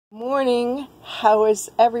Morning. How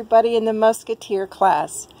is everybody in the Musketeer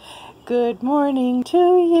class? Good morning to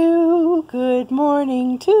you. Good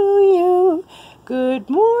morning to you. Good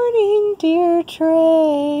morning, dear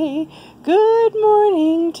Trey. Good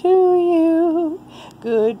morning to you.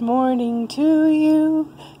 Good morning to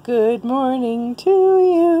you. Good morning to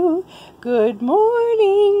you. Good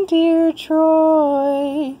morning, dear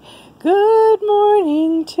Troy. Good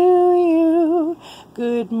morning to you.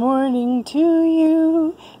 Good morning to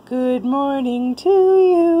you. Good morning to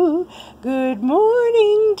you. Good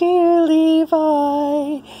morning, dear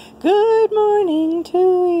Levi. Good morning to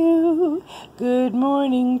you. Good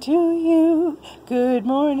morning to you. Good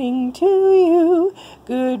morning to you.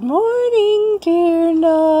 Good morning, dear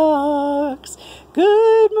Knox.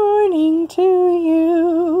 Good morning to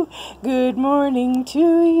you. Good morning to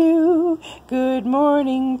you. Good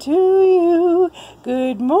morning to you.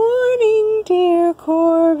 Good morning, dear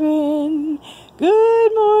Corbin.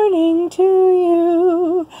 Good morning to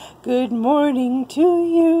you. Good morning to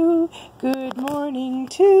you. Good morning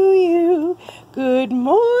to you. Good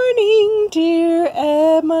morning, dear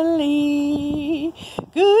Emily.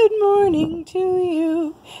 Good morning to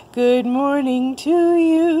you. Good morning to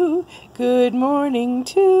you. Good morning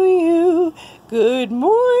to you. Good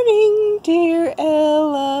morning, dear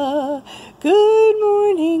Ella. Good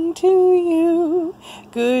morning to you.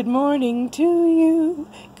 Good morning to you.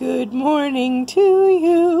 Good morning to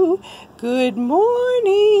you. Good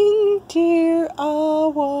morning, dear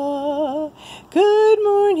Awa. Good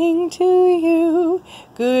morning to you.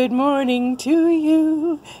 Good morning to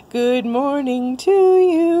you. Good morning to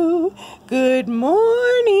you. Good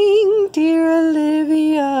morning, dear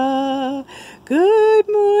Olivia. Good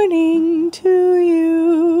morning to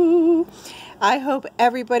you. I hope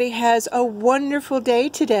everybody has a wonderful day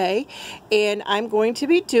today, and I'm going to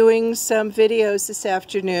be doing some videos this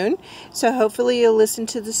afternoon, so hopefully you'll listen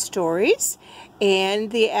to the stories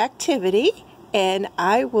and the activity, and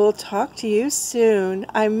I will talk to you soon.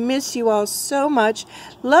 I miss you all so much.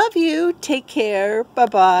 Love you. Take care.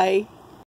 Bye-bye.